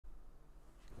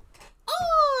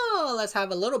let's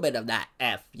have a little bit of that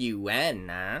F-U-N,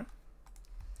 huh?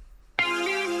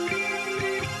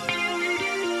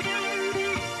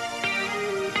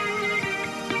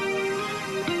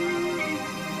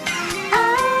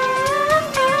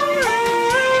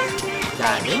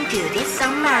 Driving to the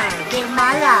summer with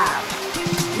my love.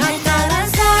 널 따라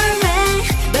설레,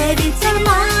 baby take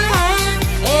my hand.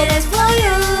 It is for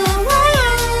you, for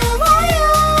you, for you.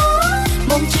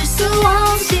 멈출 수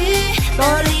없이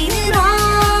떨리는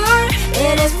heart.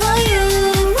 It is for you,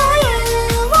 for you,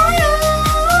 for you.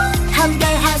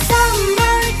 함께한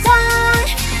summertime.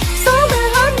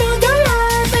 소멸한 누굴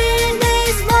loving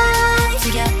this vibe.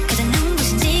 즐겨 가장 눈부신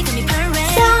지금이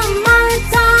perfect.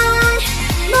 Summertime.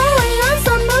 너와 위한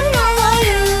선물이야 for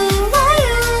you, for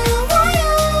you, for you.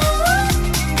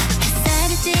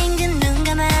 햇살이 찡긴 눈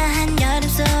감아 한여름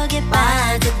속에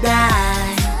빠져다.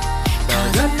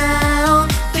 너도 나온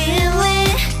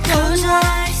feeling close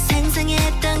eyes.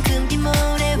 상상했던 금빛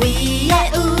모래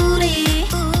위에 우리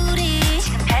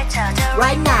지금 펼쳐져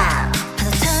right now.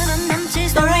 파도처럼 넘칠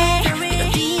story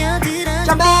뛰어들어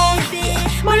jump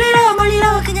back. 멀리로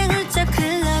멀리로 그냥 훌쩍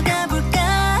흘러가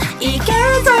볼까. 이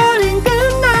계절은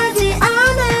끝나지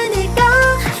않으니까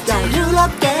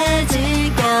자유롭게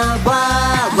즐겨봐.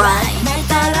 Right. 날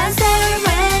따라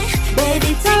celebrate,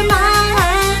 baby take my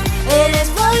hand. It is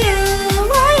for you,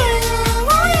 for you,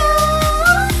 for you.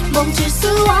 멈출 수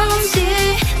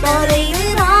없이 떨리는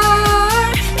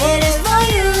heart. It is for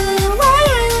you, for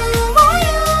you, for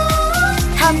you.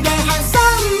 함께한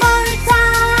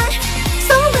summertime.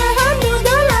 소멸한 누굴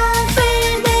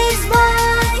loving this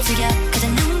vibe. 즐겨 가장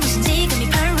눈부신 지금이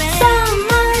perfect.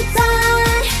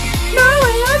 Summertime. 널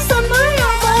위한 선물이야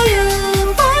for you,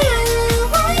 for you,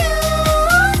 for you.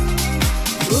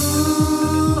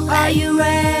 Ooh, are you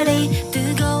ready?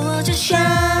 뜨거워져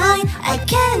shine. I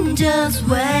can't just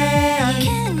wait.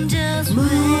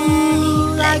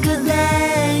 Move like a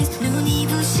daze. 눈이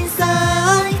부신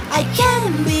sun. I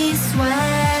can't be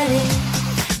sweating.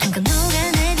 한껏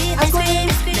녹아내린 ice cream.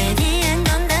 내 뒤엔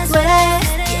건 다 sweat.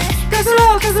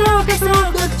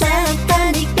 갈수록 더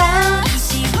짜릿하니까.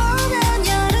 25년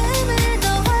여름을 더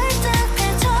활짝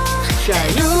펼쳐.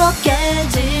 자유롭게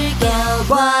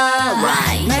즐겨봐.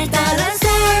 Right. 날 따라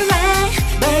celebrate,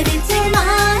 baby take my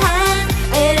hand.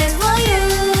 It is for you,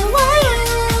 for you,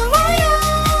 for you.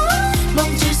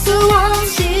 멈출 수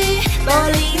없이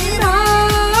떨리는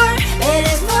heart. It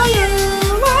is for you,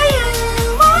 for you,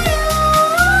 for you.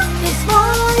 It's for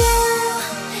you,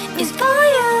 it's for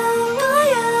you, for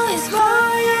you. It's for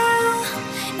you,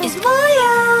 it's for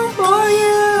you, for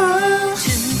you.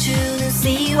 춤추는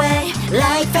seaway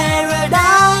like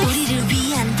paradise. 우리를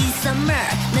위한 this summer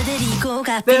나 데리고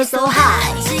가 feel so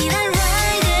high. 지난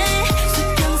ride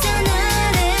수평선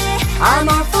아래 I'm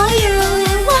all for you,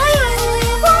 for you,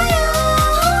 for you.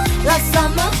 Like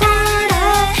summer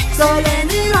party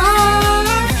설레는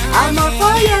heart. I'm all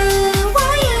for you,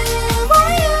 for you, for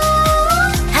you.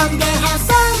 함께한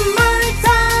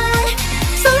summertime.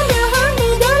 소멸한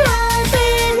누굴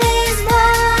loving this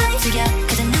vibe. 즐겨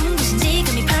가장 눈부신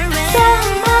지금이 perfect.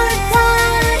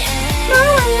 Summertime.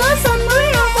 너와 위한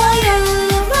선물이야 for you,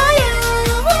 for you,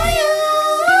 for you.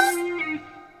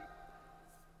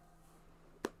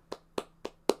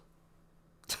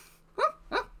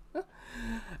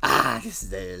 Ah, this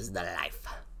is the life.